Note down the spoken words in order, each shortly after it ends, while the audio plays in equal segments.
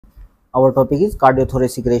Our topic is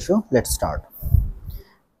cardiothoracic ratio. Let's start.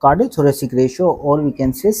 Cardiothoracic ratio, or we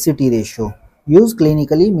can say CT ratio, use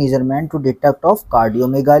clinically measurement to detect of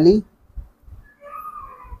cardiomegaly,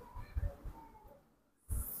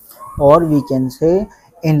 or we can say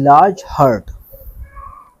enlarged heart.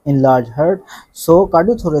 Enlarged heart. So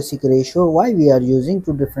cardiothoracic ratio, why we are using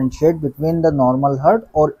to differentiate between the normal heart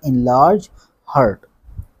or enlarged heart.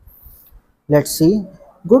 Let's see.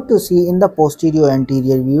 Good to see in the posterior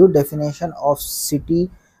anterior view. Definition of CT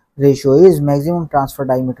ratio is maximum transfer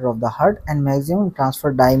diameter of the heart and maximum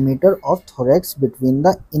transfer diameter of thorax between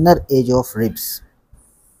the inner edge of ribs.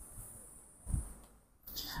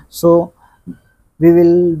 So we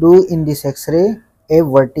will do in this X-ray a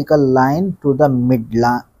vertical line to the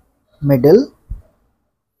middle,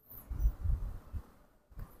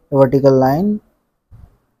 a vertical line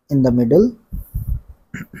in the middle,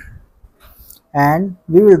 and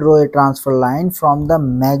we will draw a transfer line from the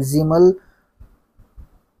maximal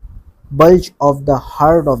bulge of the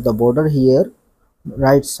heart of the border here,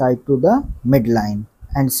 right side to the midline,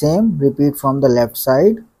 and same repeat from the left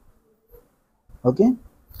side. Okay,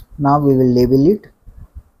 now we will label it.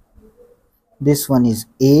 This one is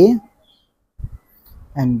A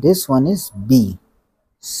and this one is B.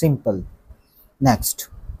 Simple. Next,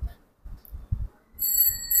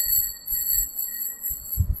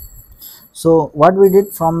 so what we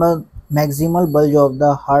did, from a maximal bulge of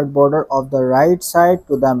the heart border of the right side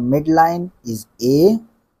to the midline is A.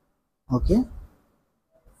 Okay,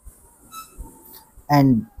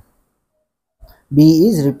 and B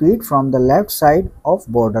is repeat from the left side of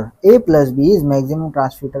border. A plus B is maximum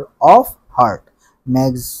transmitter of heart,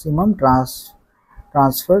 maximum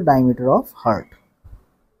transfer diameter of heart.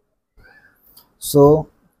 So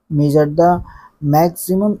measure the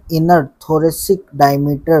maximum inner thoracic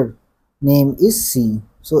diameter, name is C.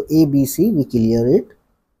 So ABC we clear it.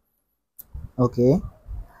 Okay.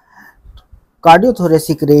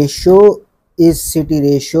 Cardiothoracic ratio is CT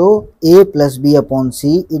ratio A plus B upon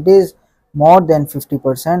C. It is more than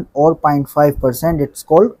 50% or 0.5%. It's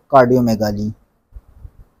called cardiomegaly.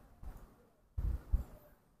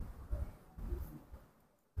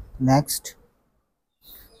 Next,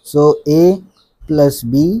 so A plus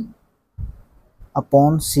B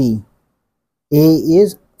upon C. A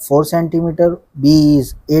is 4 centimeter, B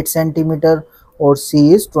is 8 centimeter, or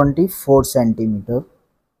C is 24 centimeter.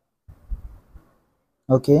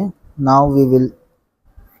 Okay, now we will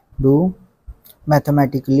do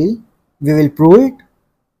mathematically. We will prove it.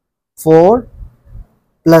 4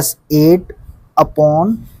 plus 8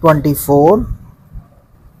 upon 24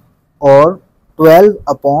 or 12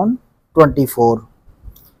 upon 24,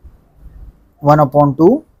 1 upon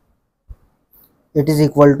 2, it is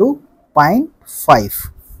equal to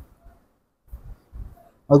 0.5.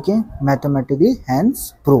 Okay, mathematically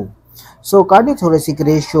hence prove. So cardiothoracic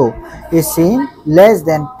ratio is same, less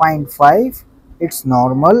than 0.5 it's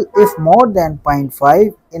normal. If more than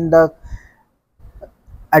 0.5 in the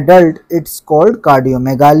adult it's called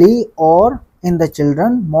cardiomegaly, or in the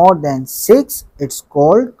children more than 6 it's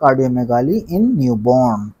called cardiomegaly in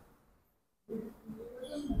newborn.